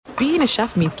being a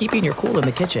chef means keeping your cool in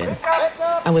the kitchen.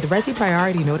 And with Resi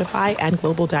Priority Notify and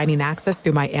Global Dining Access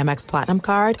through my Amex Platinum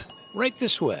card, Right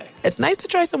this way. it's nice to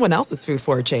try someone else's food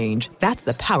for a change. That's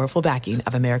the powerful backing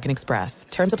of American Express.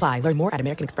 Terms apply. Learn more at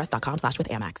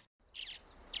americanexpress.com/withAmex.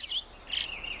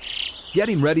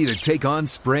 Getting ready to take on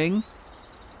spring?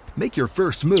 Make your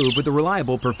first move with the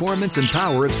reliable performance and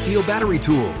power of Steel battery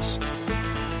tools.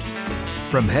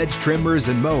 From hedge trimmers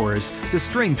and mowers to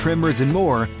string trimmers and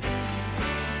more,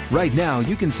 right now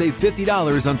you can save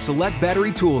 $50 on select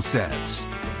battery tool sets.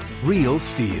 Real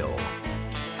Steel.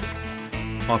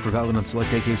 Offer valid on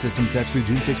select AK system sets through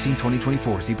June 16,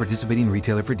 2024. See participating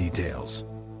retailer for details.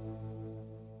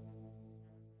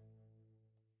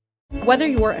 Whether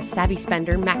you're a savvy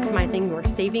spender maximizing your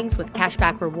savings with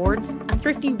cashback rewards, a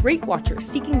thrifty rate watcher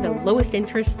seeking the lowest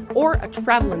interest, or a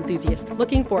travel enthusiast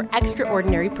looking for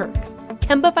extraordinary perks,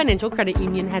 Kemba Financial Credit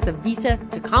Union has a visa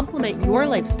to complement your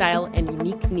lifestyle and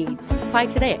unique needs. Apply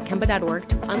today at Kemba.org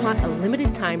to unlock a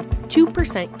limited time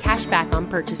 2% cash back on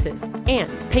purchases and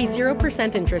pay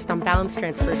 0% interest on balance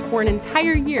transfers for an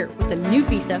entire year with a new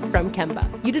visa from Kemba.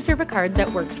 You deserve a card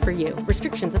that works for you.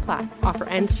 Restrictions apply. Offer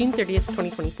ends June 30th,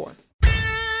 2024.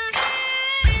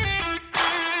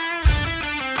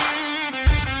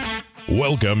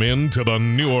 Welcome into the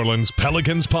New Orleans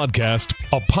Pelicans podcast,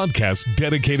 a podcast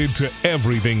dedicated to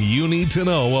everything you need to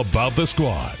know about the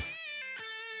squad.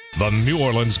 The New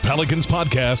Orleans Pelicans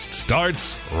podcast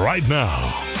starts right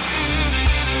now.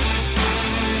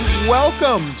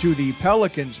 Welcome to the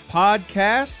Pelicans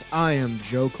podcast. I am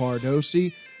Joe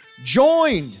Cardosi,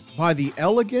 joined by the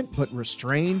elegant but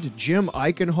restrained Jim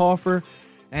Eichenhofer.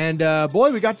 And,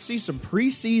 boy, we got to see some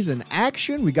preseason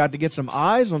action. We got to get some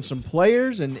eyes on some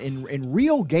players and in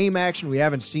real game action we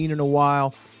haven't seen in a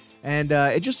while. And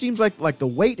it just seems like the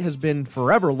wait has been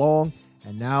forever long,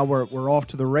 and now we're off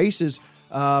to the races.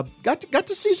 Got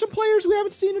to see some players we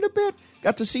haven't seen in a bit.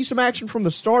 Got to see some action from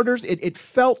the starters. It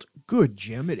felt good,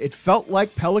 Jim. It felt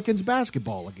like Pelicans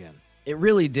basketball again. It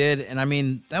really did, and I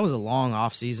mean, that was a long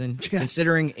offseason. Yes.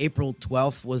 Considering April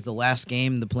 12th was the last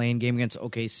game, the play-in game against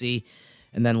OKC,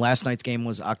 and then last night's game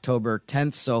was October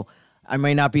 10th, so I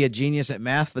may not be a genius at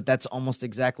math, but that's almost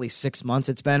exactly 6 months.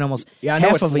 It's been almost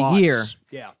half of a year.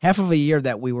 Yeah. Half of a year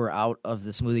that we were out of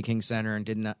the Smoothie King Center and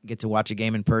did not get to watch a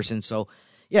game in person. So,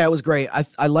 yeah, it was great.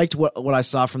 I liked what I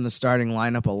saw from the starting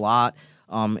lineup a lot.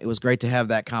 It was great to have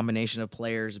that combination of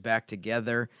players back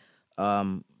together.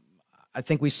 I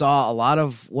think we saw a lot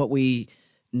of what we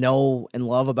know and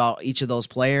love about each of those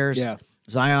players. Yeah.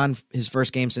 Zion, his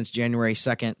first game since January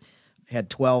 2nd, had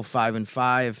 12, 5, and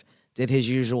 5. Did his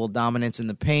usual dominance in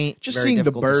the paint. Just Very seeing the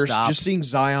difficult to burst, stop. just seeing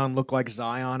Zion look like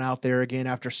Zion out there again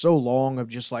after so long of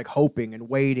just like hoping and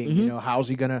waiting. Mm-hmm. You know, how's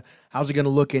he gonna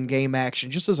look in game action?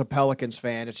 Just as a Pelicans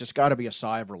fan, it's just got to be a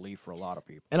sigh of relief for a lot of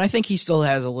people. And I think he still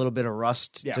has a little bit of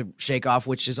rust Yeah. to shake off,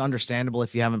 which is understandable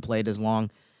if you haven't played as long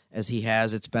as he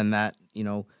has. It's been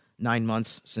 9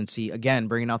 months since he, again,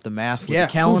 bringing out the math with Yeah.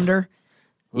 the calendar.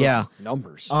 Yeah.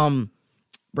 Numbers.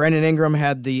 Brandon Ingram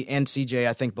and CJ,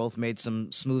 I think, both made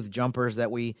some smooth jumpers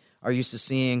that we are used to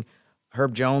seeing.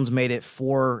 Herb Jones made it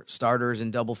 4 starters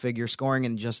in double-figure scoring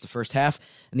in just the first half.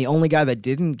 And the only guy that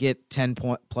didn't get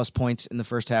 10-plus points in the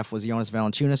first half was Jonas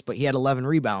Valanciunas, but he had 11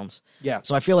 rebounds. Yeah.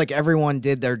 So I feel like everyone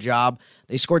did their job.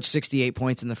 They scored 68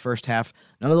 points in the first half.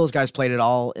 None of those guys played at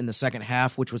all in the second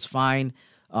half, which was fine.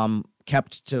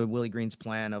 Kept to Willie Green's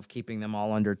plan of keeping them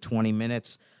all under 20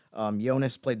 minutes.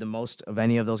 Jonas played the most of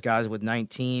any of those guys with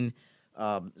 19.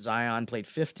 Zion played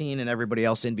 15, and everybody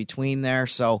else in between there.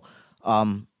 So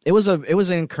it was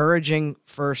an encouraging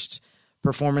first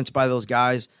performance by those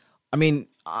guys. I mean,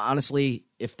 honestly,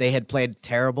 if they had played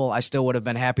terrible, I still would have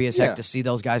been happy as heck to see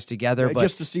those guys together. But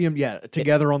just to see them,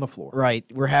 together on the floor. Right.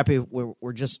 We're happy.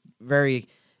 We're just very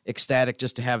ecstatic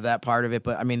just to have that part of it.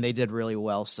 But, I mean, they did really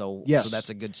well, so that's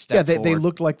a good step forward. They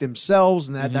looked like themselves,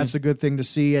 and that's a good thing to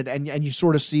see. And you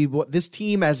sort of see what this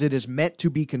team, as it is meant to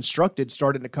be constructed,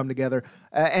 starting to come together.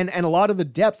 And a lot of the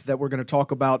depth that we're going to talk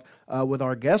about with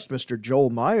our guest, Mr. Joel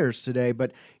Meyers, today.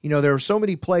 But, there are so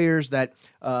many players that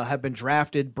have been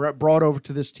drafted, brought over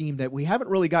to this team that we haven't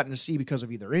really gotten to see because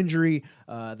of either injury.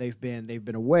 They've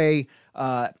been away.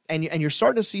 And you're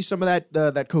starting to see some of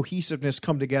that cohesiveness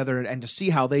come together and to see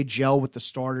how they gel with the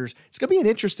starters. It's going to be an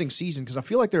interesting season because I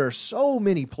feel like there are so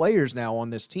many players now on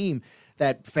this team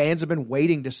that fans have been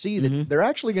waiting to see that they're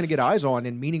actually going to get eyes on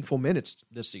in meaningful minutes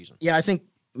this season. Yeah, I think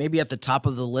maybe at the top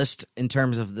of the list in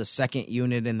terms of the second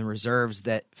unit and the reserves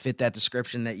that fit that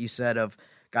description that you said of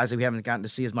guys that we haven't gotten to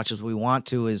see as much as we want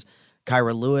to is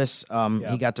Kyra Lewis.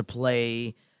 He got to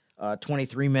play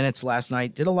 23 minutes last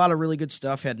night. Did a lot of really good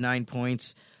stuff, had 9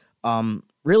 points.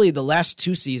 really the last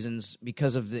 2 seasons,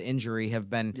 because of the injury, have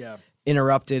been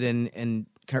interrupted and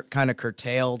kind of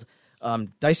curtailed.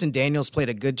 Dyson Daniels played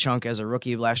a good chunk as a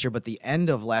rookie last year, but the end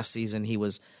of last season he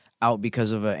was out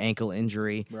because of an ankle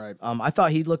injury. Right. I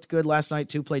thought he looked good last night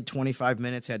too. Played 25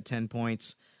 minutes, had 10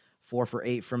 points, 4 for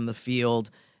 8 from the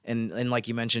field, and like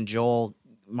you mentioned, Joel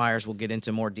Meyers will get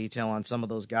into more detail on some of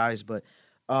those guys, but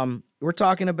we're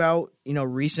talking about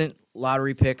recent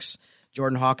lottery picks.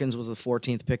 Jordan Hawkins was the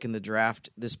 14th pick in the draft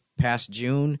this past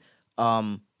June,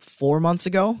 4 months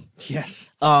ago. Yes.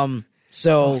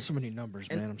 So many numbers,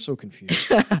 man. I'm so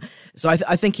confused. So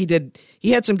I think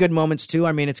he had some good moments too.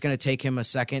 I mean, it's going to take him a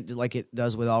second, like it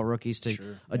does with all rookies,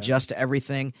 to adjust to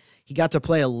everything. He got to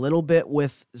play a little bit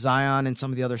with Zion and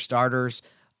some of the other starters,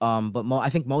 but I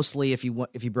think mostly if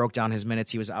you broke down his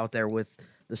minutes, he was out there with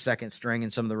the second string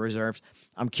and some of the reserves.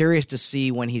 I'm curious to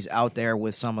see when he's out there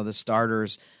with some of the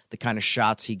starters, the kind of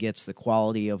shots he gets, the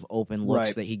quality of open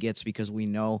looks that he gets, because we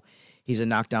know he's a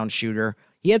knockdown shooter.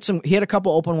 He had a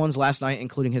couple open ones last night,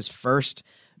 including his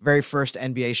very first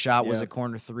NBA shot was a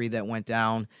corner 3 that went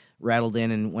down, rattled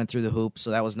in, and went through the hoop.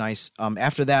 So that was nice.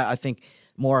 After that, I think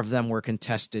more of them were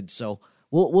contested. So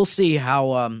we'll see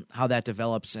how that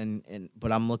develops.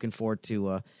 But I'm looking forward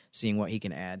to seeing what he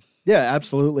can add. Yeah,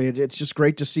 absolutely. It's just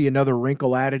great to see another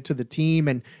wrinkle added to the team.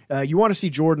 And you want to see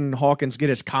Jordan Hawkins get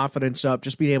his confidence up,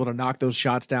 just being able to knock those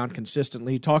shots down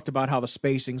consistently. He talked about how the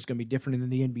spacing is going to be different in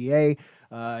the NBA.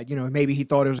 Maybe he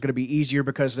thought it was going to be easier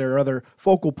because there are other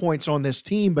focal points on this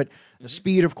team, but the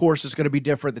speed, of course, is going to be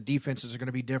different. The defenses are going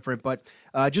to be different, but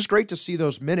just great to see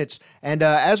those minutes. And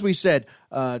as we said,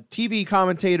 TV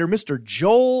commentator Mr.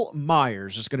 Joel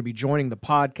Meyers is going to be joining the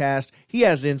podcast. He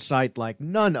has insight like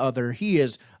none other. He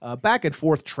is back and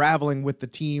forth traveling with the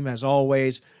team as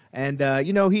always. And,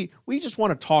 we just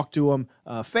want to talk to him.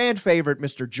 Fan favorite,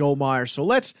 Mr. Joel Meyers. So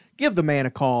let's give the man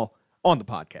a call on the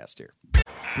podcast here.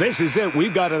 This is it.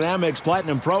 We've got an Amex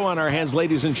Platinum Pro on our hands,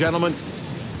 ladies and gentlemen.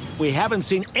 We haven't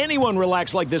seen anyone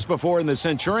relax like this before in the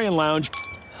Centurion Lounge.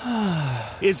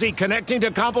 Is he connecting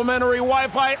to complimentary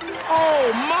Wi-Fi?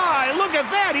 Oh, my. Look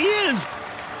at that. He is.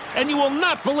 And you will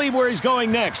not believe where he's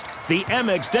going next. The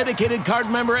Amex dedicated card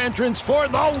member entrance for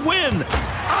the win.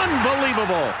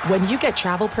 Unbelievable. When you get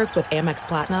travel perks with Amex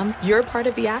Platinum, you're part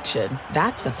of the action.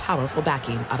 That's the powerful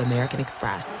backing of American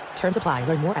Express. Terms apply.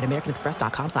 Learn more at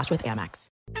americanexpress.com/withAmex.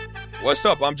 What's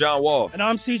up? I'm John Wall. And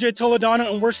I'm CJ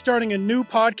Toledano, and we're starting a new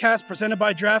podcast presented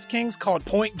by DraftKings called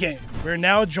Point Game. We're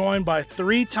now joined by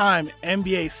 3-time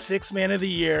NBA Sixth Man of the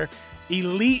Year,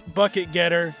 elite bucket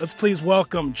getter. Let's please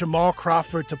welcome Jamal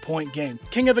Crawford to Point Game.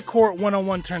 King of the Court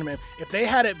one-on-one tournament. If they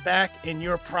had it back in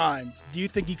your prime, do you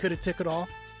think you could have took it all?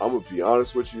 I'm going to be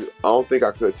honest with you. I don't think I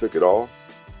could have took it all,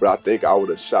 but I think I would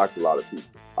have shocked a lot of people.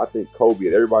 I think Kobe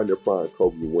and everybody in their prime,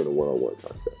 Kobe would win a one-on-one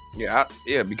contest. Yeah,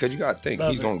 because you got to think,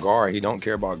 he's going to guard. He don't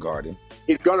care about guarding.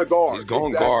 He's going to guard. He's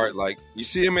going to guard. Like, you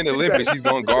see him in the Olympics, he's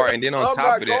going to guard. And then on top of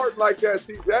that. I'm not guarding like that,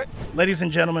 see that? Ladies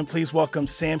and gentlemen, please welcome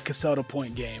Sam Cassell to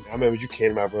Point Game. I remember you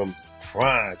came out from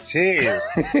crying, tears,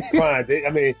 crying. I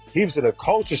mean, he was in a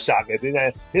culture shock. And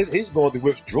then he's going through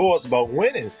withdrawals about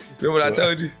winning. Remember what I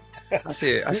told you? I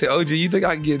said, OG, you think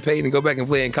I can get paid and go back and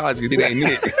play in college because it ain't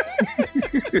it?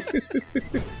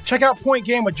 Check out Point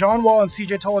Game with John Wall and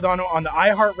CJ Toledano on the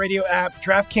iHeartRadio app,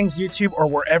 DraftKings YouTube, or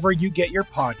wherever you get your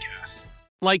podcasts.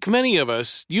 Like many of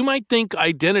us, you might think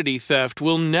identity theft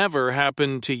will never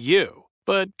happen to you.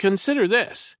 But consider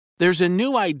this. There's a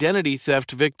new identity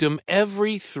theft victim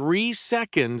every 3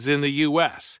 seconds in the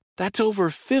U.S. That's over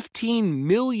 15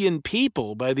 million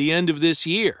people by the end of this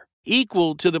year,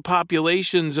 equal to the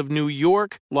populations of New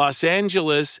York, Los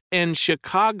Angeles, and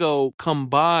Chicago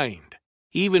combined.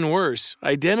 Even worse,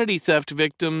 identity theft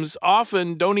victims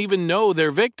often don't even know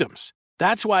they're victims.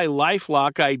 That's why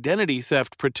LifeLock Identity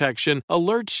Theft Protection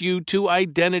alerts you to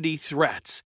identity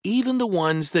threats, even the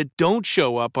ones that don't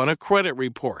show up on a credit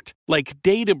report, like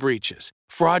data breaches,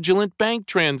 fraudulent bank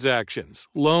transactions,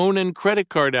 loan and credit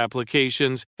card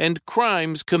applications, and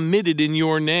crimes committed in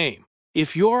your name.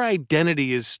 If your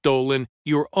identity is stolen,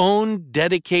 your own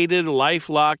dedicated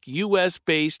LifeLock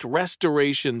U.S.-based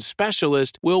restoration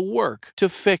specialist will work to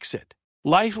fix it.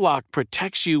 LifeLock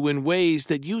protects you in ways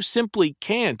that you simply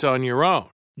can't on your own.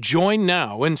 Join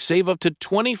now and save up to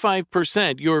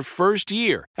 25% your first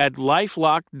year at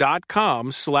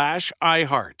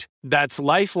LifeLock.com/iHeart. That's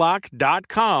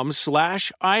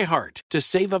LifeLock.com/iHeart to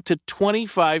save up to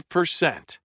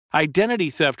 25%. Identity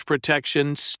theft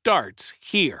protection starts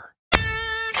here.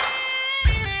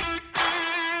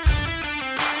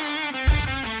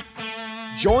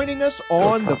 Joining us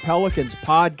on the Pelicans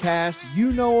podcast,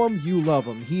 you know him, you love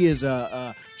him. He is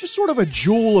just sort of a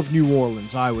jewel of New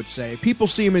Orleans, I would say. People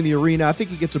see him in the arena. I think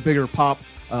he gets a bigger pop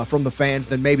from the fans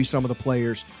than maybe some of the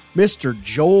players. Mr.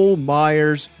 Joel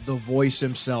Meyers, the voice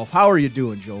himself. How are you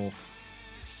doing, Joel?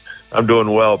 I'm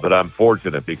doing well, but I'm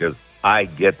fortunate because I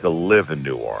get to live in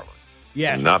New Orleans.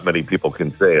 Yes. Not many people can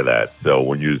say that. So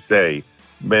when you say,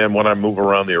 man, when I move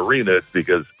around the arena, it's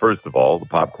because, first of all, the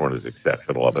popcorn is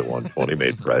exceptional up at 120,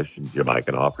 made fresh, and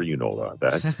Jamaican offer. You know about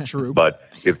that. True. But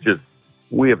it's just,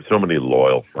 we have so many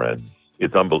loyal friends.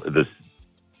 It's unbelievable.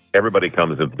 Everybody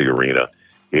comes into the arena.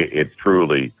 It's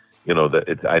truly,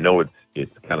 I know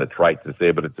it's kind of trite to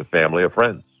say, but it's a family of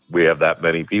friends. We have that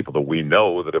many people that we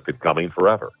know that have been coming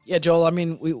forever. Yeah, Joel, I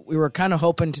mean, we were kind of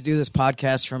hoping to do this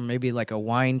podcast from maybe like a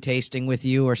wine tasting with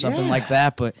you or something like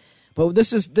that, but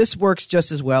this works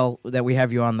just as well that we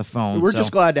have you on the phone. We're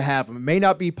just glad to have him. It may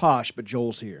not be posh, but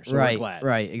Joel's here, so we're glad.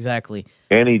 Right, exactly.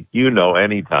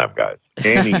 Anytime, guys.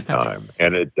 Anytime.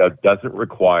 And it doesn't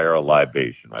require a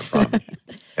libation, I promise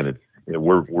you. And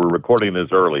we're recording this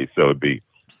early, so I'm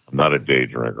not a day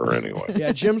drinker anyway.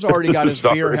 Yeah, Jim's already got his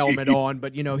beer helmet on,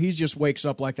 but he just wakes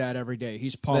up like that every day.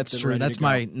 He's pumped. That's true. That's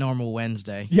my normal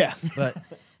Wednesday. Yeah. But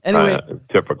anyway,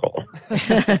 typical.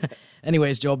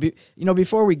 Anyways, Joel,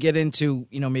 before we get into,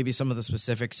 maybe some of the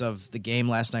specifics of the game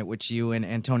last night, which you and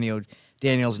Antonio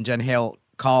Daniels and Jen Hale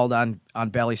called on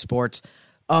Bally Sports,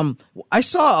 I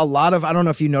saw a lot of, I don't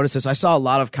know if you noticed this, I saw a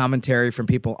lot of commentary from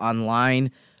people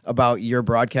online about your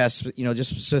broadcast,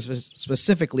 just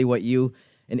specifically what you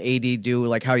and AD do,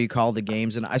 like how you call the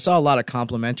games. And I saw a lot of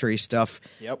complimentary stuff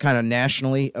kind of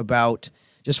nationally about,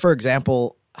 just for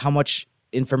example, how much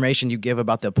information you give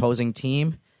about the opposing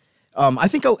team. I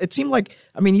think it seemed like,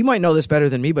 you might know this better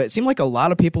than me, but it seemed like a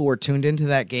lot of people were tuned into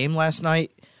that game last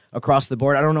night across the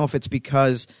board. I don't know if it's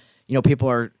because, people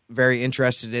are very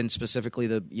interested in specifically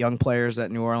the young players that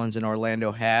New Orleans and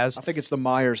Orlando has. I think it's the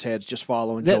Meyers heads just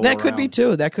following that could be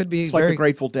too. That could be. It's like the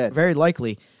Grateful Dead. Very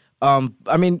likely. I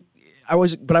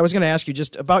was going to ask you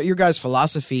just about your guys'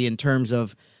 philosophy in terms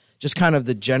of just kind of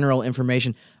the general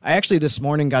information. I actually this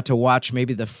morning got to watch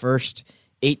maybe the first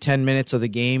 8-10 minutes of the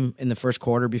game in the first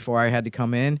quarter before I had to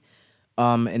come in,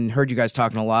 and heard you guys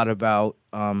talking a lot about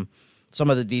some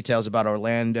of the details about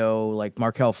Orlando, like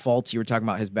Markelle Fultz. You were talking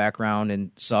about his background and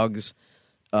Suggs,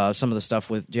 some of the stuff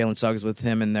with Jalen Suggs with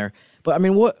him in there. But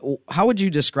how would you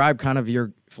describe kind of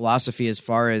your philosophy as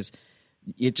far as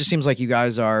it just seems like you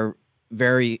guys are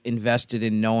very invested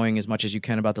in knowing as much as you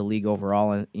can about the league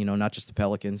overall and, not just the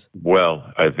Pelicans?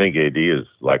 Well, I think AD is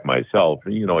like myself.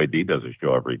 AD does a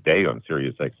show every day on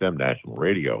Sirius XM national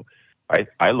radio.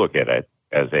 I look at it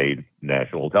as a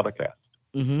national telecast.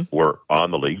 Mm-hmm. We're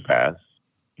on the League Pass.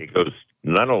 It goes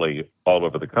not only all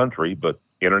over the country, but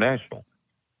international.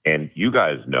 And you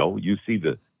guys know, you see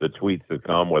the tweets that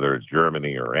come, whether it's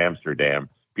Germany or Amsterdam.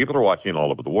 People are watching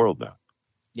all over the world now.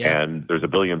 Yeah. And there's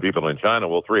 1 billion people in China.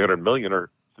 Well, 300 million are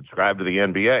subscribed to the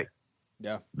NBA.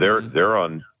 Yeah. They're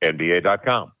on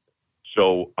NBA.com.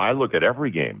 So I look at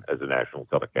every game as a national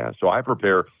telecast. So I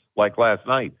prepare, like last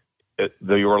night,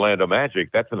 the Orlando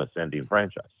Magic, that's an ascending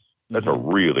franchise. That's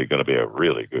really going to be a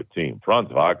really good team. Franz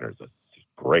Wagner's a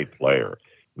great player.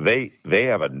 They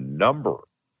have a number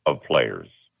of players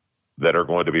that are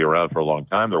going to be around for a long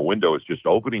time. Their window is just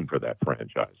opening for that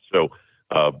franchise. So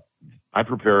I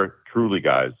prepare truly,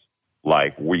 guys,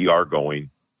 like we are going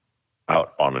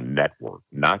out on a network,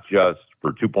 not just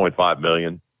for 2.5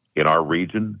 million in our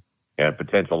region and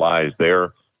potential eyes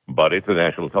there, but it's a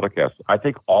national telecast. I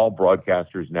think all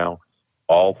broadcasters now,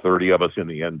 all 30 of us in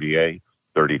the NBA,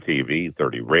 30 TV,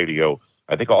 30 radio,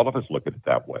 I think all of us look at it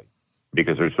that way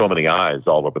because there's so many eyes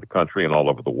all over the country and all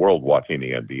over the world watching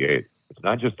the NBA. It's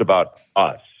not just about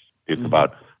us. It's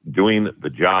about doing the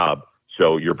job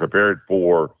so you're prepared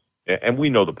for, and we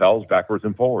know the Pels backwards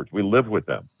and forwards. We live with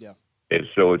them. Yeah. And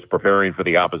so it's preparing for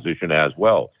the opposition as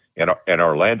well. And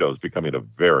Orlando is becoming a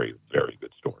very, very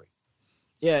good story.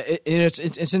 Yeah,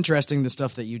 it's interesting the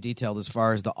stuff that you detailed as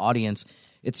far as the audience.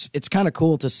 It's kind of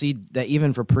cool to see that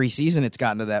even for preseason, it's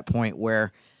gotten to that point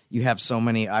where you have so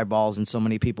many eyeballs and so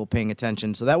many people paying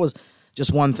attention. So that was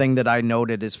just one thing that I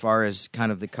noted as far as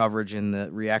kind of the coverage and the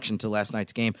reaction to last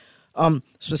night's game.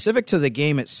 Specific to the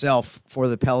game itself for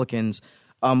the Pelicans,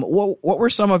 what were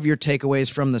some of your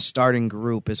takeaways from the starting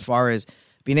group as far as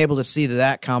being able to see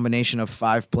that combination of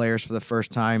 5 players for the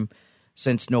first time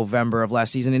since November of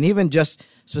last season, and even just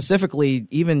specifically,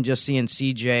 even just seeing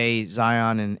CJ,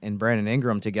 Zion, and Brandon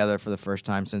Ingram together for the first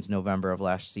time since November of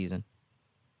last season?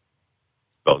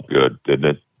 Felt good, didn't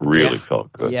it? Really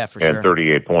felt good. Yeah, for sure. And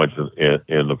 38 points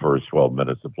in the first 12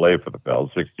 minutes of play for the Pels,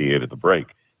 68 at the break.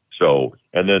 So,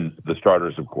 and then the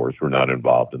starters, of course, were not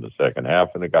involved in the second half,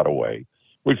 and it got away,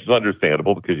 which is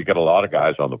understandable because you got a lot of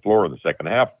guys on the floor in the second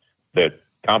half that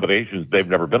combinations, they've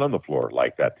never been on the floor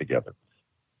like that together.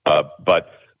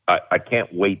 But I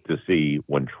can't wait to see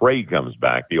when Trey comes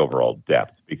back, the overall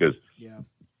depth, because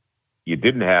you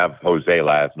didn't have Jose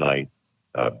last night.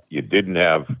 You didn't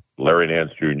have Larry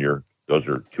Nance Jr. Those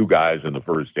are two guys in the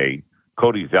first 8.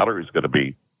 Cody Zeller is going to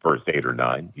be first 8 or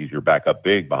 9. He's your backup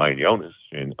big behind Jonas,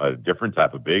 and a different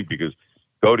type of big because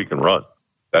Cody can run.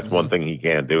 That's one thing he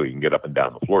can do. He can get up and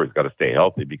down the floor. He's got to stay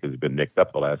healthy because he's been nicked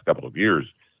up the last couple of years.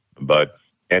 But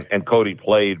and Cody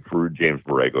played for James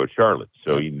Borrego at Charlotte,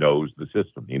 so he knows the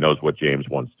system. He knows what James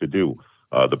wants to do,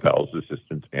 the Pels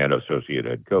assistant and associate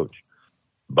head coach.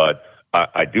 But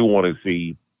I do want to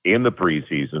see in the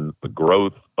preseason the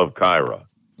growth of Kyra,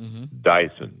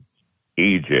 Dyson,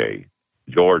 EJ,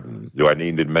 Jordan. Do I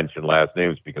need to mention last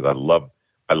names? Because I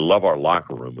love our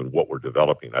locker room and what we're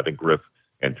developing. I think Griff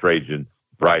and Trajan,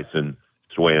 Bryson,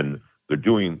 Swin, they're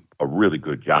doing a really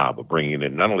good job of bringing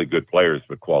in not only good players,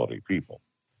 but quality people.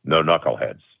 No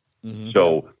knuckleheads.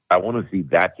 So I want to see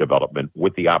that development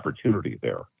with the opportunity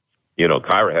there. You know,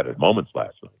 Kyra had his moments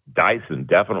last night. Dyson,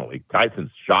 definitely.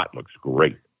 Dyson's shot looks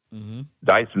great.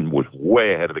 Dyson was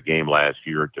way ahead of the game last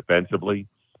year defensively,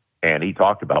 and he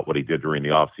talked about what he did during the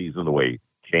offseason, the way he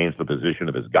changed the position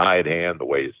of his guide hand, the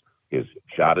way his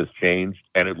shot has changed,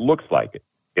 and it looks like it.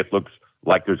 It looks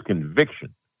like there's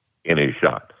conviction in his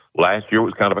shot. Last year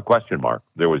was kind of a question mark.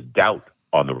 There was doubt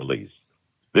on the release.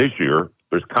 This year,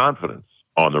 there's confidence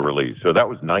on the release. So that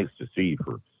was nice to see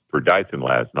for Dyson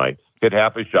last night. Hit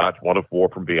half his shots, 1 of 4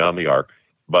 from beyond the arc.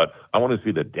 But I want to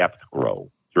see the depth grow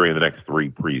during the next 3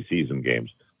 preseason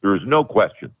games. There is no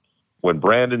question. When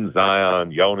Brandon,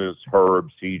 Zion, Jonas, Herb,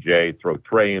 CJ, throw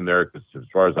Trey in there, because as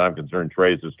far as I'm concerned,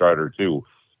 Trey's the starter too.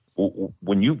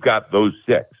 When you've got those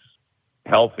 6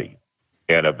 healthy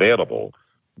and available,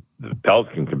 the Pels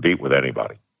can compete with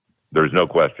anybody. There's no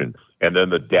question. And then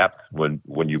the depth when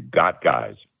you've got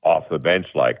guys off the bench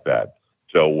like that.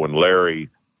 So when Larry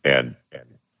and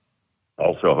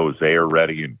also Jose are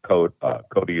ready, and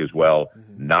Cody as well,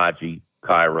 Najee,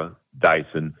 Kyra,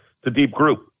 Dyson, it's a deep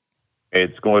group.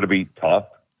 It's going to be tough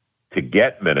to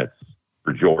get minutes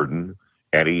for Jordan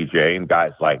and EJ and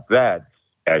guys like that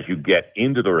as you get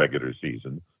into the regular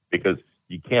season, because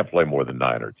you can't play more than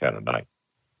 9 or 10 a night.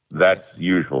 That's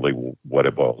usually what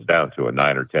it boils down to, a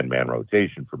 9 or 10 man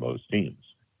rotation for most teams.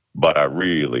 But I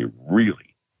really,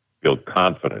 really feel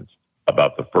confident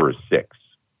about the first 6.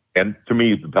 And to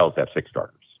me, the Pels have 6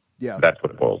 starters. Yeah, that's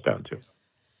what it boils down to.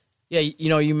 Yeah, you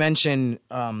know, you mentioned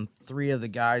 3 of the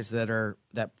guys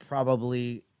that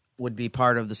probably would be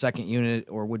part of the second unit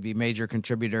or would be major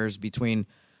contributors between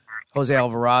Jose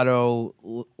Alvarado,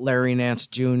 Larry Nance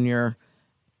Jr.,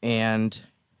 and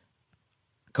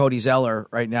Cody Zeller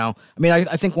right now. I mean, I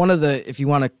think one of the, if you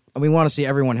want to, we want to see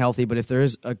everyone healthy, but if there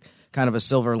is a kind of a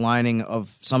silver lining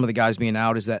of some of the guys being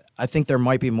out, is that I think there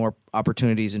might be more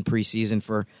opportunities in preseason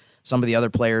for some of the other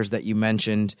players that you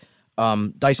mentioned.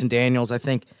 Dyson Daniels, I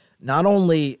think not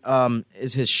only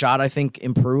is his shot, I think,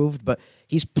 improved, but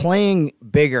he's playing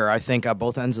bigger, I think, on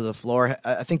both ends of the floor.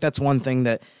 I think that's one thing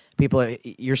that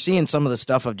you're seeing some of the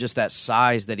stuff of just that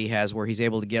size that he has where he's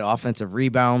able to get offensive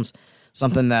rebounds,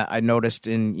 something that I noticed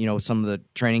in, you know, some of the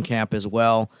training camp as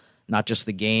well, not just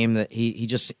the game, that he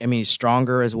just, I mean, he's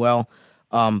stronger as well.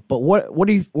 But what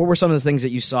were some of the things that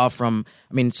you saw from,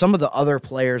 I mean, some of the other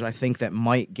players I think that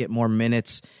might get more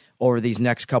minutes over these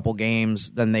next couple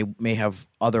games than they may have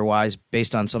otherwise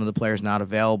based on some of the players not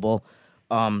available,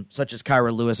 such as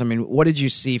Kyra Lewis. I mean, what did you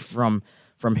see from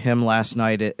him last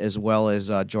night as well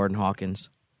as Jordan Hawkins?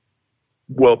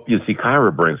 Well, you see,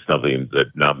 Kyra brings something that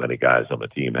not many guys on the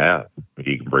team have.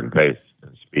 He can bring pace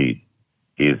and speed.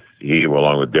 He,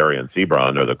 along with Darian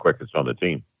Sebron, are the quickest on the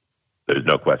team. There's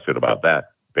no question about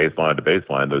that. Baseline to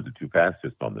baseline, those are 2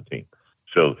 fastest on the team.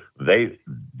 So their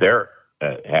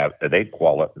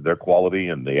quality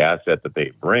and the asset that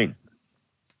they bring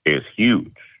is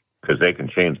huge because they can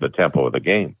change the tempo of the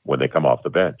game when they come off the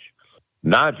bench.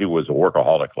 Najee was a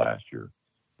workaholic last year.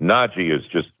 Najee is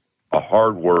just a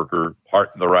hard worker,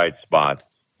 heart in the right spot,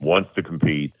 wants to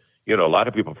compete. You know, a lot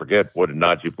of people forget what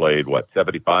Najee played,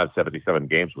 75, 77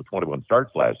 games with 21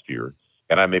 starts last year.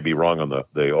 And I may be wrong on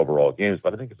the overall games,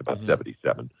 but I think it's about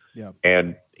 77. Yeah.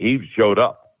 And he showed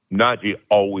up. Najee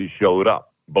always showed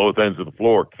up. Both ends of the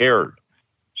floor, cared.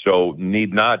 So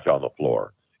need Najee on the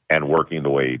floor and working the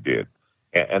way he did.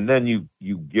 And then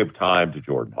you give time to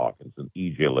Jordan Hawkins and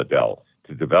E.J. Liddell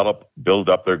to develop, build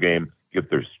up their game, get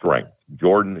their strength.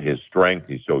 Jordan, his strength,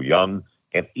 he's so young.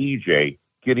 And E.J.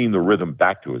 getting the rhythm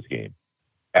back to his game.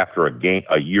 after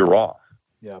a year off,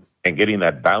 Yeah. and getting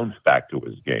that bounce back to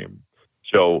his game.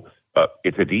 So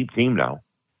it's a deep team now.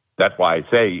 That's why I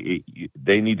say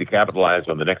they need to capitalize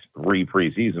on the next 3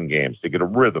 preseason games to get a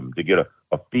rhythm, to get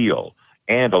a feel,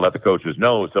 and to let the coaches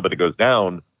know if somebody goes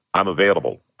down, I'm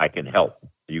available. I can help.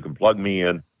 You can plug me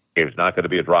in. There's not going to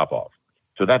be a drop-off.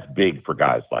 So that's big for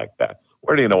guys like that. We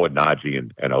already know what Najee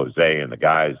and Jose and the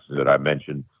guys that I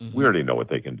mentioned, we already know what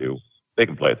they can do. They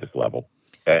can play at this level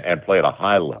and play at a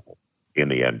high level in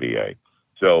the NBA.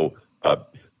 So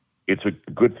it's a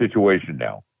good situation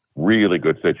now, really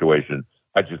good situation.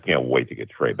 I just can't wait to get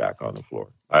Trey back on the floor.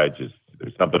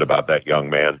 There's something about that young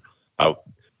man. I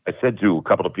said to a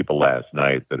couple of people last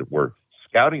night that were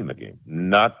scouting the game,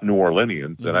 not New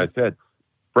Orleanians, and I said,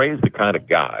 Trey's the kind of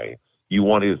guy you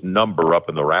want his number up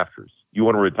in the rafters. You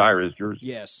want to retire his jersey.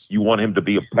 Yes. You want him to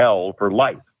be a Pell for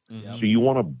life. So you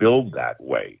want to build that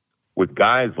way with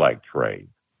guys like Trey,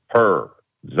 Herb,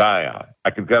 Zion.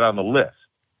 I could get on the list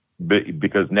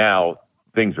because now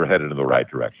things are headed in the right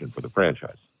direction for the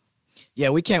franchise. Yeah,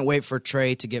 we can't wait for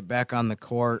Trey to get back on the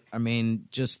court. I mean,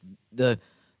 just the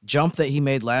jump that he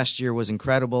made last year was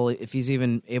incredible. If he's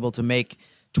even able to make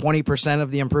 20%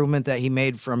 of the improvement that he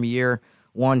made from year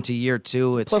 1 to year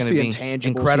 2, it's going to be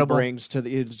incredible. He brings to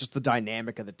it's just the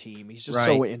dynamic of the team. He's just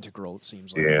so integral, it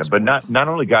seems like. Yeah, but not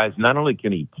only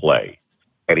can he play,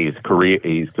 and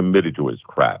he's committed to his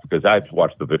craft. Because I've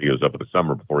watched the videos over the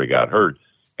summer before he got hurt,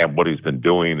 and what he's been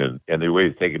doing, and the way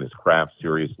he's taking his craft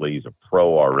seriously. He's a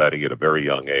pro already at a very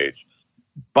young age,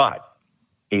 but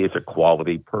he is a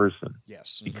quality person.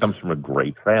 Yes, he comes from a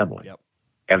great family,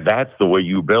 and that's the way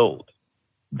you build.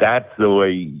 That's the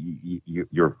way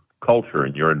your culture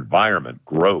and your environment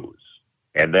grows.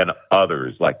 And then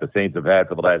others, like the Saints have had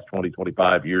for the last 20,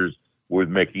 25 years with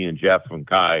Mickey and Jeff and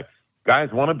Kai,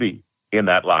 guys want to be in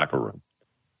that locker room.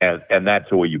 And that's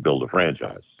the way you build a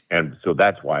franchise. And so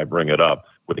that's why I bring it up.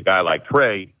 With a guy like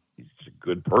Trey, he's a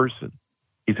good person.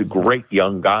 He's a great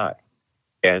young guy.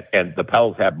 And the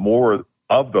Pels have more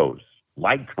of those,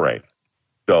 like Trey.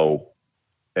 So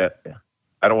I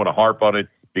don't want to harp on it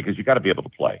because you got to be able to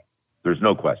play. There's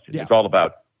no question. Yeah. It's all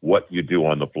about what you do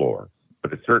on the floor.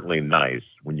 But it's certainly nice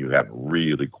when you have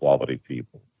really quality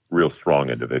people, real strong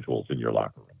individuals in your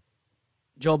locker room.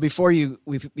 Joel, before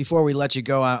we let you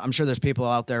go, I'm sure there's people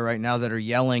out there right now that are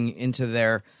yelling into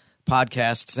their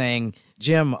podcast saying,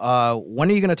 Jim, when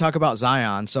are you going to talk about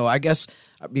Zion? So I guess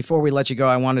before we let you go,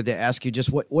 I wanted to ask you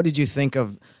just what did you think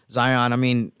of Zion? I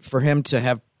mean, for him to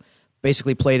have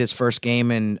basically played his first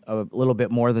game in a little bit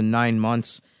more than 9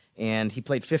 months, and he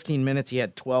played 15 minutes. He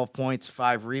had 12 points,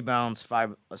 5 rebounds,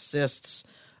 5 assists.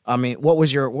 I mean, what were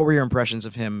your impressions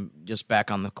of him just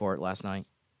back on the court last night?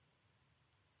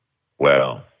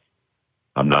 Well,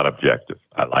 I'm not objective.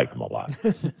 I like him a lot.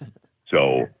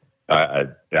 So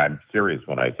I'm serious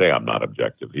when I say I'm not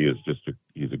objective.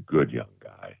 He's a good young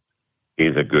guy.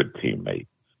 He's a good teammate.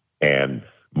 And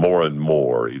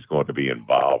more, he's going to be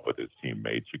involved with his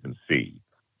teammates. You can see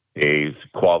he's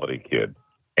a quality kid.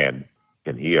 And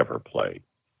can he ever play?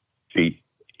 See,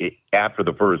 after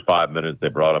the first 5 minutes, they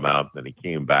brought him out, and then he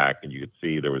came back, and you could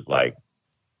see there was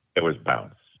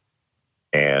bounce.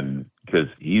 And because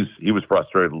he was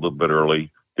frustrated a little bit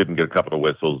early, didn't get a couple of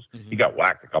whistles. Mm-hmm. He got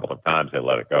whacked a couple of times. They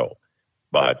let it go.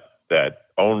 But that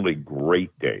only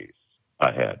great days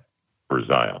ahead for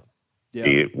Zion. Yeah.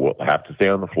 He will have to stay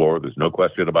on the floor. There's no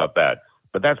question about that.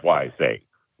 But that's why I say,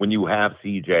 when you have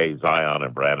CJ, Zion,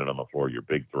 and Brandon on the floor, your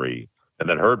big three, and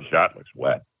then Herb's shot looks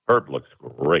wet. Herb looks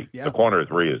great. Yeah. The corner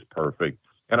three is perfect.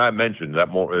 And I mentioned that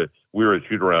we were at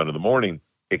shoot-around in the morning.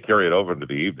 It carried over into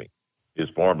the evening. His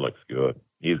form looks good.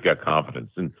 He's got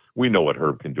confidence. And we know what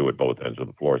Herb can do at both ends of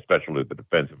the floor, especially at the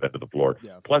defensive end of the floor.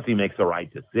 Yeah. Plus, he makes the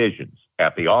right decisions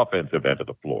at the offensive end of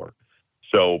the floor.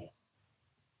 So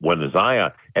when the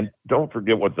Zion, and don't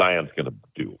forget what Zion's going to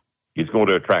do. He's going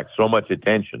to attract so much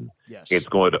attention. Yes. It's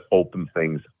going to open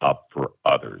things up for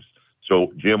others.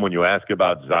 So, Jim, when you ask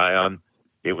about Zion,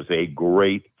 it was a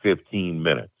great 15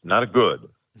 minutes. Not a good,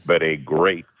 but a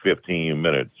great 15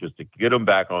 minutes just to get him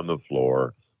back on the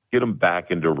floor, get him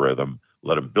back into rhythm,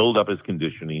 let him build up his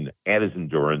conditioning and his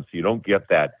endurance. You don't get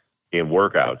that in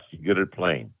workouts. You get it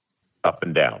playing up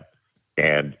and down.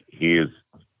 And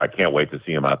I can't wait to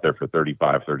see him out there for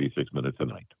 35, 36 minutes a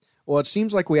night. Well, it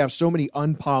seems like we have so many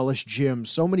unpolished gyms,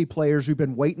 so many players we've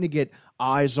been waiting to get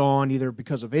eyes on, either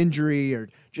because of injury or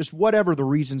just whatever the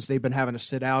reasons they've been having to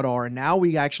sit out are. And now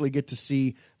we actually get to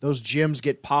see those gyms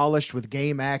get polished with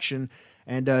game action.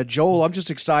 And Joel, I'm just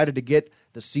excited to get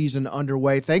the season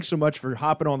underway. Thanks so much for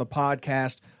hopping on the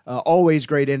podcast. Always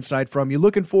great insight from you.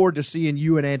 Looking forward to seeing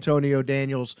you and Antonio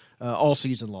Daniels all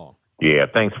season long. Yeah,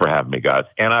 thanks for having me, guys.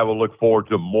 And I will look forward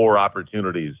to more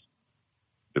opportunities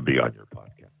to be on your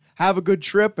podcast. Have a good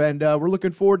trip, and we're looking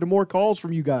forward to more calls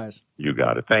from you guys. You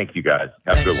got it. Thank you, guys.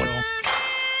 Have a good one.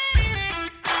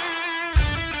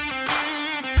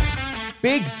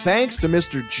 Big thanks to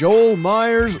Mr. Joel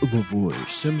Meyers, the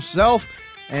voice himself.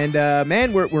 And,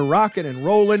 man, we're rocking and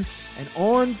rolling. And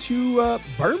on to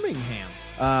Birmingham.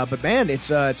 But, man, it's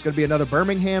going to be another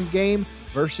Birmingham game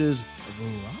versus the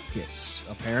Rockets,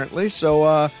 apparently.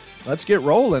 So let's get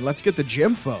rolling. Let's get the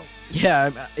Gymfo.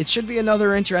 Yeah, it should be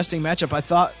another interesting matchup. I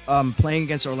thought playing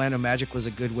against Orlando Magic was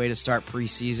a good way to start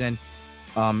preseason.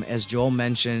 As Joel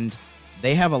mentioned,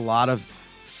 they have a lot of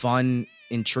fun,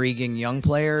 intriguing young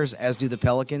players, as do the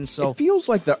Pelicans. So it feels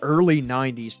like the early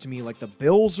 90s to me. Like the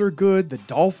Bills are good, the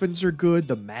Dolphins are good,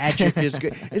 the Magic is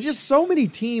good. It's just so many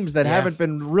teams that haven't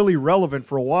been really relevant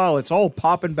for a while. It's all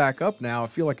popping back up now. I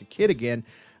feel like a kid again.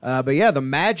 But yeah, the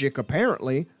Magic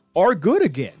apparently are good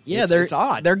again. Yeah, it's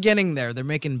odd. They're getting there. They're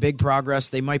making big progress.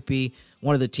 They might be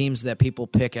one of the teams that people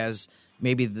pick as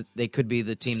maybe they could be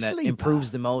the team that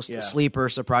improves the most, the sleeper,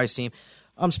 surprise team.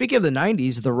 Speaking of the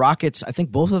 90s, the Rockets, I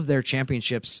think both of their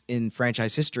championships in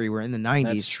franchise history were in the 90s.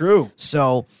 That's true.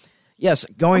 So, yes,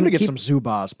 I'm going to get some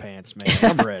Zubaz pants, man.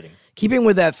 I'm ready. Keeping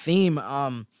with that theme,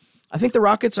 I think the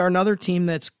Rockets are another team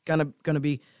that's gonna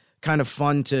be kind of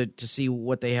fun to see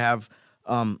what they have.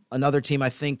 Another team,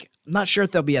 I think, I'm not sure if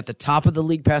they'll be at the top of the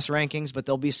League Pass rankings, but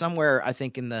they'll be somewhere, I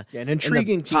think, an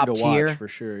intriguing team to tier. Watch for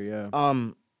sure. Yeah.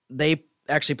 They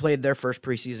actually played their first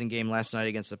preseason game last night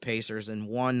against the Pacers and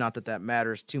won. Not that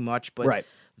matters too much, but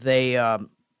they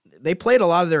played a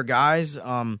lot of their guys.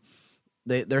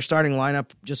 Their starting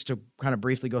lineup, just to kind of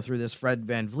briefly go through this: Fred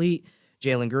VanVleet,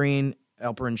 Jalen Green,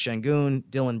 Alperen Şengün,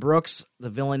 Dylan Brooks, the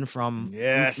villain from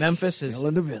Memphis, is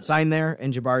signed there,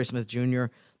 and Jabari Smith Jr.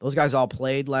 Those guys all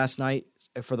played last night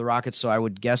for the Rockets, so I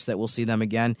would guess that we'll see them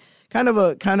again. Kind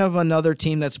of another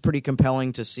team that's pretty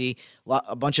compelling to see.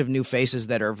 A bunch of new faces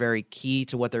that are very key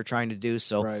to what they're trying to do.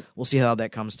 So we'll see how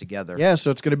that comes together. Yeah,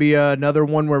 so it's going to be another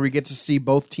one where we get to see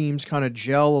both teams kind of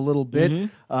gel a little bit.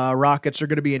 Rockets are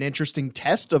going to be an interesting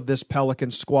test of this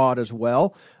Pelicans squad as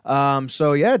well.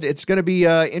 So yeah, it's going to be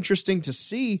interesting to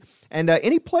see. And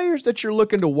any players that you're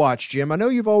looking to watch, Jim? I know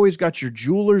you've always got your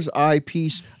jeweler's eye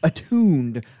piece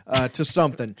attuned to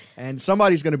something, and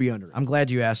somebody's going to be under it. I'm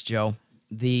glad you asked, Joe.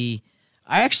 I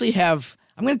actually have.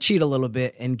 I'm going to cheat a little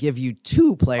bit and give you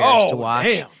two players to watch.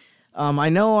 Damn. I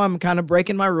know I'm kind of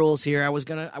breaking my rules here. I went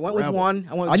with one.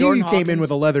 I went with Jordan Hawkins. Came in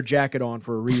with a leather jacket on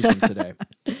for a reason today.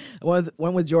 I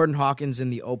went with Jordan Hawkins in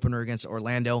the opener against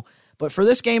Orlando. But for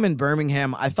this game in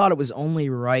Birmingham, I thought it was only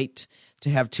right to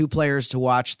have two players to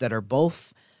watch that are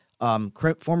both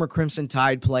former Crimson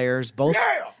Tide players, both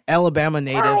Alabama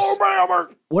natives. Alabama.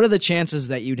 What are the chances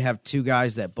that you'd have two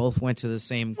guys that both went to the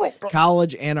same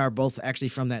college and are both actually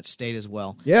from that state as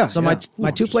well? Yeah. So my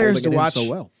two players to watch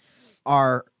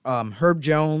are Herb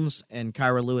Jones and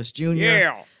Kyra Lewis Jr.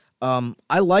 Yeah.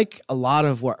 I like a lot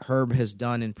of what Herb has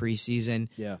done in preseason.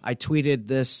 Yeah. I tweeted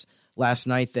this last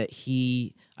night that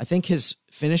I think his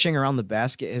finishing around the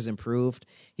basket has improved.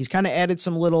 He's kind of added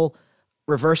some little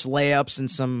reverse layups and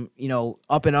some,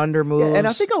 up and under moves. Yeah, and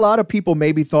I think a lot of people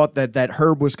maybe thought that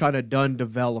Herb was kind of done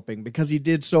developing because he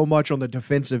did so much on the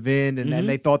defensive end, and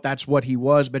they thought that's what he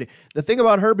was. But the thing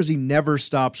about Herb is he never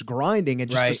stops grinding, and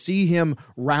just to see him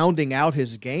rounding out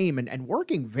his game and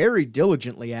working very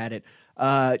diligently at it,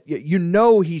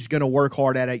 he's going to work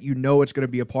hard at it. It's going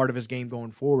to be a part of his game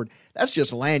going forward. That's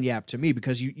just lagniappe to me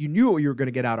because you knew what you were going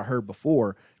to get out of Herb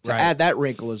before. To add that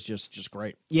wrinkle is just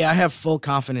great. Yeah, I have full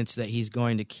confidence that he's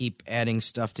going to keep adding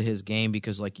stuff to his game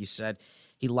because, like you said,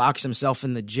 he locks himself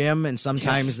in the gym, and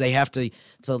sometimes they have to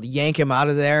yank him out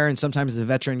of there, and sometimes the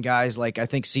veteran guys, like I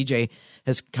think CJ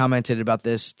has commented about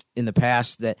this in the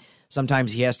past, that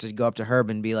sometimes he has to go up to Herb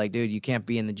and be like, dude, you can't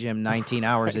be in the gym 19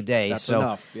 hours a day. That's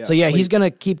enough. Yeah, so he's going to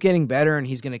keep getting better, and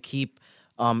he's going to keep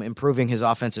improving his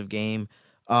offensive game.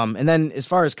 And then as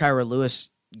far as Kyra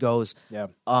Lewis goes, a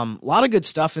lot of good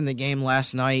stuff in the game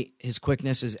last night. His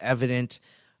quickness is evident.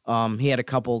 He had a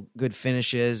couple good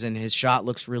finishes, and his shot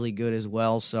looks really good as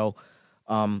well. So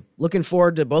looking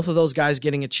forward to both of those guys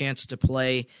getting a chance to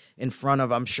play in front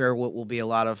of, I'm sure, what will be a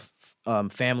lot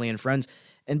of family and friends.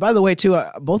 And by the way, too,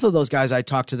 both of those guys, I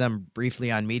talked to them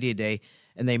briefly on Media Day,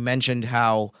 and they mentioned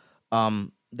how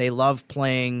they love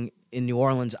playing in New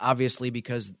Orleans, obviously,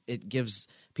 because it gives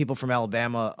people from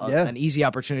Alabama an easy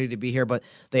opportunity to be here. But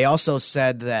they also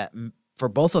said that for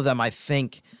both of them, I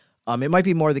think it might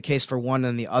be more the case for one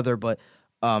than the other, but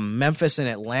Memphis and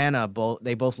Atlanta,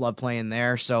 they both love playing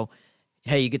there. So,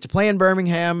 hey, you get to play in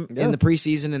Birmingham in the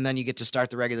preseason, and then you get to start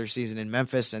the regular season in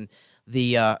Memphis, and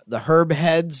the Herb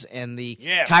heads and the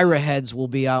Kyra heads will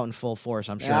be out in full force,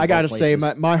 I'm sure. Yeah, I got to say,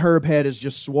 my Herb head is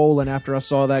just swollen after I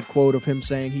saw that quote of him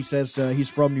saying he says he's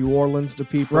from New Orleans to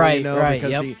people,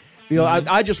 because he feel.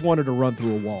 I just wanted to run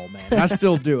through a wall, man. I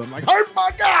still do. I'm like, Herb's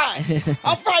my guy.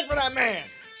 I'll fight for that man.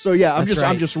 So yeah, I'm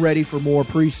just ready for more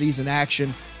preseason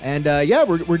action, and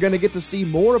we're gonna get to see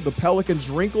more of the Pelicans'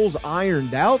 wrinkles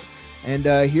ironed out. And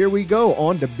here we go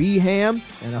on to B-Ham,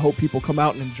 and I hope people come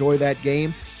out and enjoy that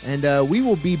game. And we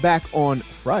will be back on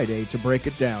Friday to break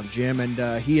it down, Jim.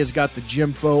 And he has got the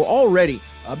Jimfo already.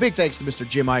 Big thanks to Mr.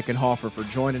 Jim Eichenhofer for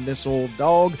joining this old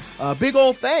dog. Big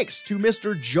old thanks to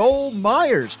Mr. Joel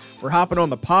Meyers for hopping on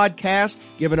the podcast,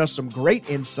 giving us some great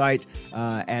insight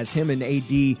as him and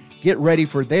AD get ready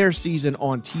for their season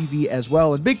on TV as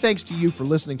well. And big thanks to you for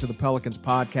listening to the Pelicans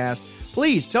podcast.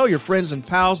 Please tell your friends and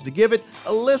pals to give it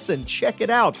a listen. Check it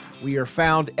out. We are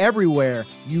found everywhere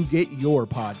you get your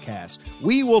podcast.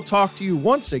 We will talk to you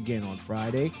once again on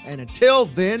Friday. And until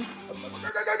then,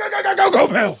 go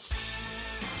Pels!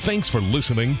 Thanks for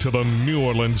listening to the New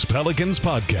Orleans Pelicans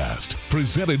podcast,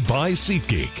 presented by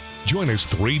SeatGeek. Join us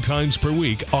 3 times per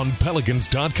week on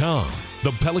Pelicans.com,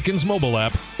 the Pelicans mobile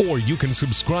app, or you can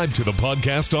subscribe to the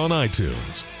podcast on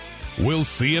iTunes. We'll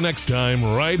see you next time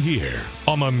right here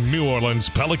on the New Orleans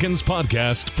Pelicans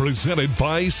podcast, presented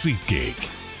by SeatGeek.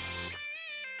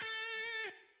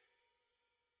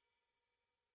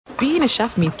 Being a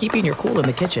chef means keeping your cool in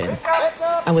the kitchen.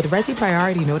 And with Resi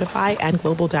Priority Notify and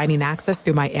Global Dining Access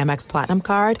through my Amex Platinum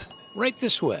card, right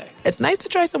this way. It's nice to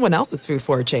try someone else's food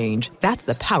for a change. That's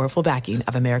the powerful backing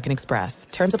of American Express.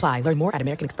 Terms apply. Learn more at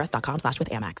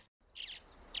americanexpress.com/withAmex.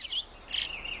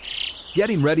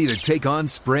 Getting ready to take on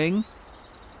spring?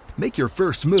 Make your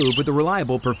first move with the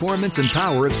reliable performance and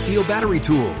power of Steel battery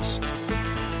tools.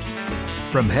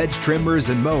 From hedge trimmers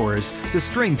and mowers to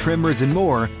string trimmers and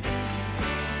more,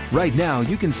 right now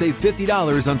you can save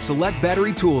 $50 on select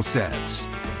battery tool sets.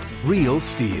 Real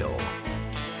Steel.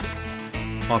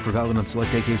 Offer valid on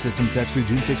select AK system sets through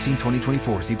June 16,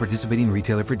 2024. See participating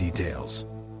retailer for details.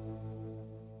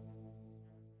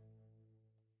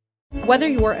 Whether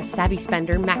you're a savvy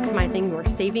spender maximizing your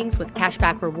savings with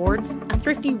cashback rewards, a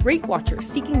thrifty rate watcher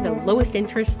seeking the lowest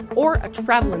interest, or a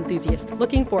travel enthusiast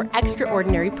looking for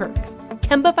extraordinary perks,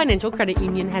 Kemba Financial Credit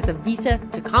Union has a visa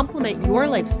to complement your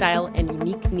lifestyle and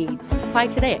unique needs. Apply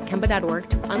today at Kemba.org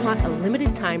to unlock a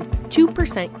limited time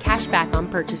 2% cash back on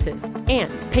purchases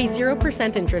and pay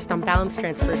 0% interest on balance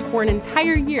transfers for an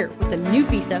entire year with a new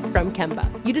visa from Kemba.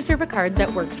 You deserve a card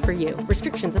that works for you.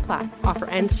 Restrictions apply. Offer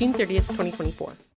ends June 30th, 2024.